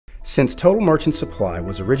Since Total Merchant Supply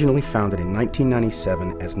was originally founded in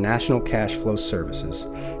 1997 as National Cash Flow Services,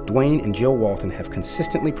 Dwayne and Jill Walton have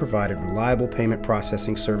consistently provided reliable payment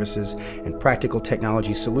processing services and practical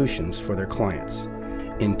technology solutions for their clients.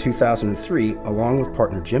 In 2003, along with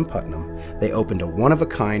partner Jim Putnam, they opened a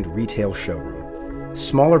one-of-a-kind retail showroom.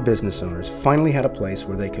 Smaller business owners finally had a place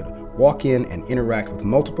where they could walk in and interact with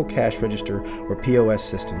multiple cash register or POS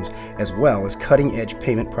systems, as well as cutting-edge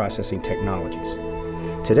payment processing technologies.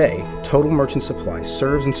 Today, Total Merchant Supply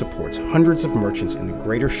serves and supports hundreds of merchants in the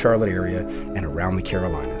greater Charlotte area and around the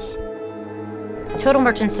Carolinas. Total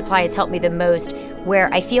Merchant Supply has helped me the most,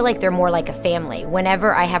 where I feel like they're more like a family.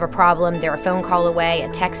 Whenever I have a problem, they're a phone call away, a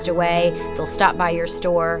text away, they'll stop by your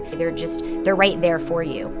store. They're right there for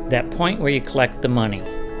you. That point where you collect the money,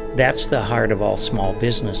 that's the heart of all small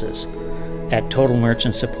businesses. At Total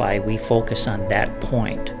Merchant Supply, we focus on that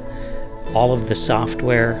point. All of the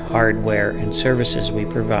software, hardware, and services we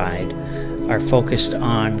provide are focused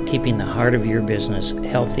on keeping the heart of your business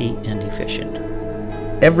healthy and efficient.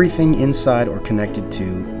 Everything inside or connected to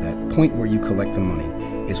that point where you collect the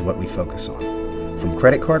money is what we focus on. From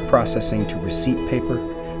credit card processing to receipt paper,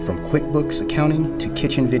 from QuickBooks accounting to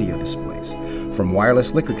kitchen video displays, from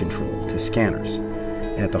wireless liquor control to scanners.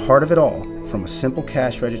 And at the heart of it all, from a simple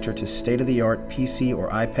cash register to state-of-the-art PC or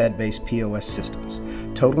iPad-based POS systems,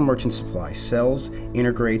 Total Merchant Supply sells,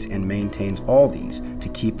 integrates, and maintains all these to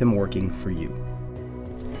keep them working for you.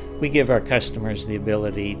 We give our customers the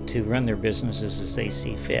ability to run their businesses as they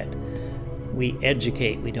see fit. We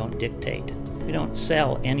educate, we don't dictate. We don't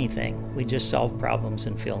sell anything, we just solve problems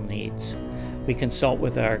and fill needs. We consult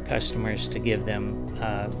with our customers to give them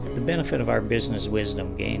the benefit of our business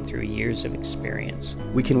wisdom gained through years of experience.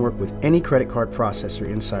 We can work with any credit card processor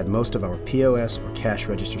inside most of our POS or cash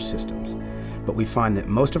register systems, but we find that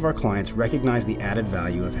most of our clients recognize the added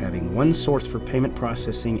value of having one source for payment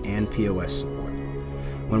processing and POS support.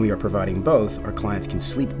 When we are providing both, our clients can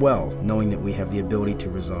sleep well knowing that we have the ability to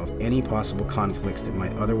resolve any possible conflicts that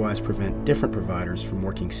might otherwise prevent different providers from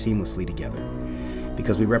working seamlessly together.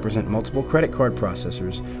 Because we represent multiple credit card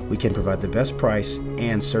processors, we can provide the best price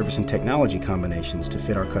and service and technology combinations to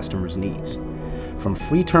fit our customers' needs. From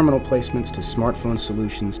free terminal placements to smartphone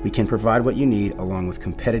solutions, we can provide what you need along with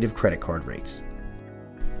competitive credit card rates.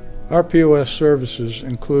 Our POS services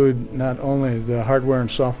include not only the hardware and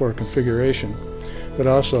software configuration, but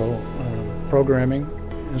also programming,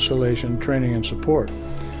 installation, training, and support.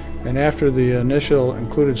 And after the initial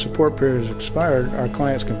included support period is expired, our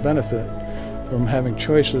clients can benefit from having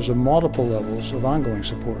choices of multiple levels of ongoing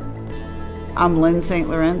support. I'm Lynn St.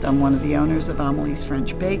 Laurent. I'm one of the owners of Amelie's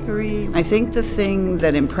French Bakery. I think the thing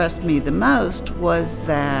that impressed me the most was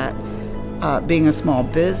that being a small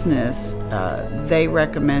business, they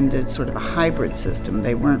recommended sort of a hybrid system.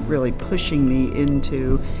 They weren't really pushing me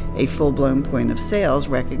into a full-blown point of sales,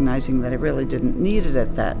 recognizing that I really didn't need it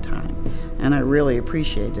at that time. And I really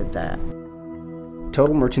appreciated that.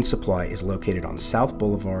 Total Merchant Supply is located on South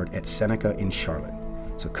Boulevard at Seneca in Charlotte.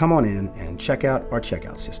 So come on in and check out our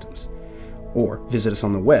checkout systems. Or visit us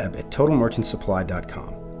on the web at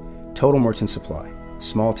totalmerchantsupply.com. Total Merchant Supply,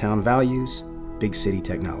 small town values, big city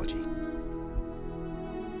technology.